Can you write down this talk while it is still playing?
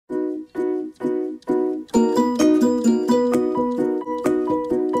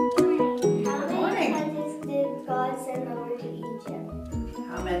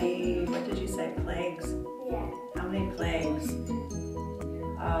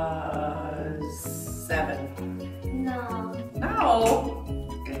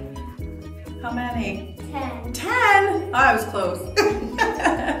many? 10. 10? Oh, I was close.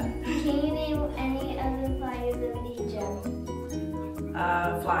 Can you name any of the plagues of Egypt?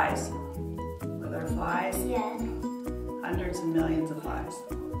 Flies. Were there flies? Yes. Hundreds and millions of flies.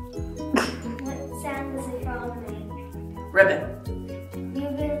 What sound does a frog make? Ribbon.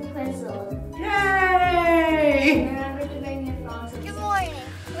 You've been quizzled. Yay! Remember to bring your frogs. Good morning.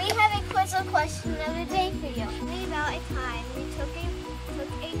 We have a quizzle question of the day for you. Tell me about a time you took a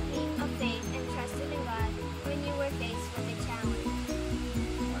leap of faith and trusted in God when you were faced with a challenge.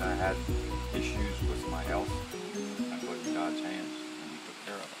 When I had issues with my health, I put it in God's hands and He took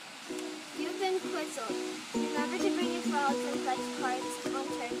care of it. You've been quizzled. Remember to bring your frogs and pledge cards on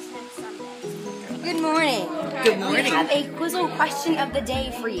church next Sunday. Good morning. Good morning. We have a quizzle question of the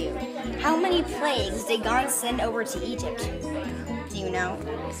day for you. How many plagues did God send over to Egypt? Do you know?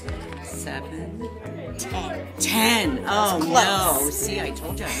 7. 10. 10. Oh Close. no. See, I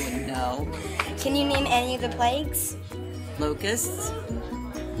told you I wouldn't know. Can you name any of the plagues? Locusts.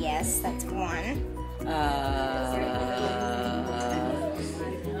 Yes, that's one.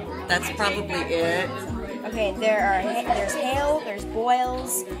 That's probably it. Okay, there's hail, there's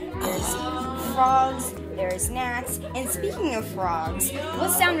boils, there's frogs, there's gnats. And speaking of frogs,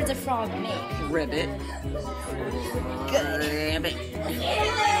 what sound does a frog make? Ribbit. Good. Ribbit.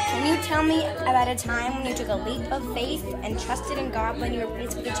 Can you tell me about a time when you took a leap of faith and trusted in God when you were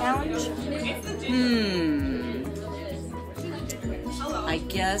faced with a challenge? I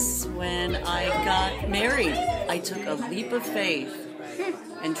guess when I got married, I took a leap of faith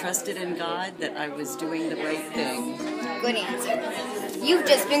and trusted in God that I was doing the right thing. Good answer. You've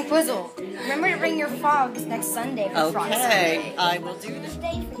just been quizzled. Remember to bring your frogs next Sunday for Frog Sunday. Okay, I will do that.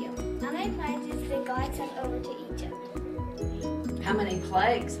 Day for you. How many plagues did God send over to Egypt? How many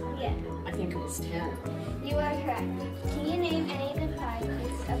plagues? Yeah. I think it was 10. You are correct. Can you name any of the plagues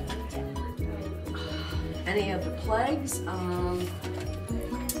of Egypt? Any of the plagues?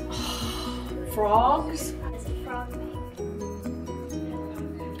 Frogs? What does a frog make?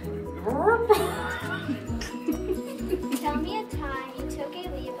 Tell me a time you took a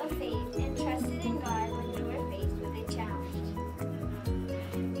leap of faith and trusted in God when you were faced with a challenge.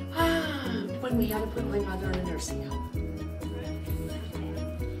 When we had to put my mother in a nursing home.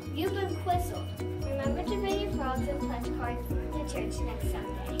 You've been quizzled. Remember to bring your frogs and pledge cards to church next Sunday.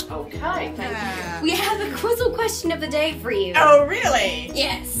 Okay, thank you. We have a quizzle question of the day for you. Oh, really?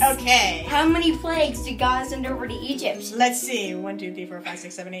 Yes. Okay. How many plagues did God send over to Egypt? Let's see. 1, 2, 3, 4, 5,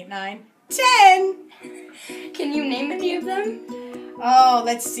 6, 7, 8, 9, 10. Can you name any of them? Oh,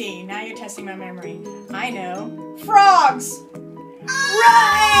 let's see. Now you're testing my memory. I know. Frogs.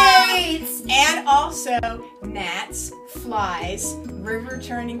 Right! And also gnats, flies, river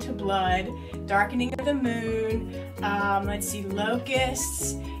turning to blood, darkening of the moon, let's see,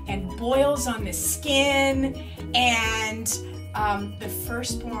 locusts, and boils on the skin, and the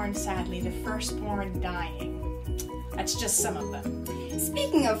firstborn, sadly, the firstborn dying. That's just some of them.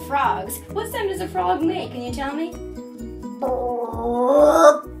 Speaking of frogs, what sound does a frog make? Can you tell me?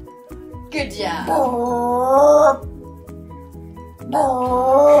 Good job.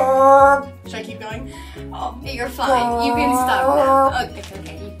 Should I keep going? Oh, you're fine. You can stop now.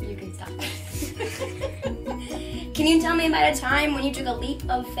 Okay, you can stop. Can you tell me about a time when you took a leap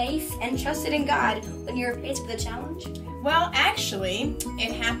of faith and trusted in God when you were faced with a challenge? Well, actually,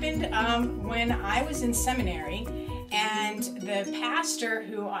 it happened when I was in seminary, and the pastor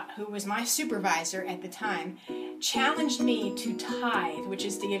who was my supervisor at the time challenged me to tithe, which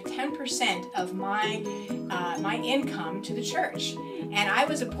is to give 10% of my income to the church. And I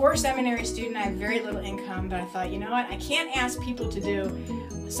was a poor seminary student. I had very little income, but I thought, you know what? I can't ask people to do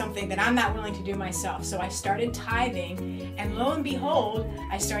something that I'm not willing to do myself. So I started tithing, and lo and behold,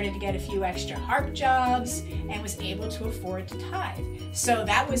 I started to get a few extra harp jobs and was able to afford to tithe. So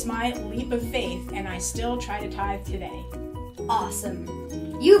that was my leap of faith, and I still try to tithe today. Awesome.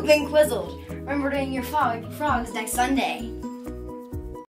 You've been quizzled. Remember to bring your frogs next Sunday.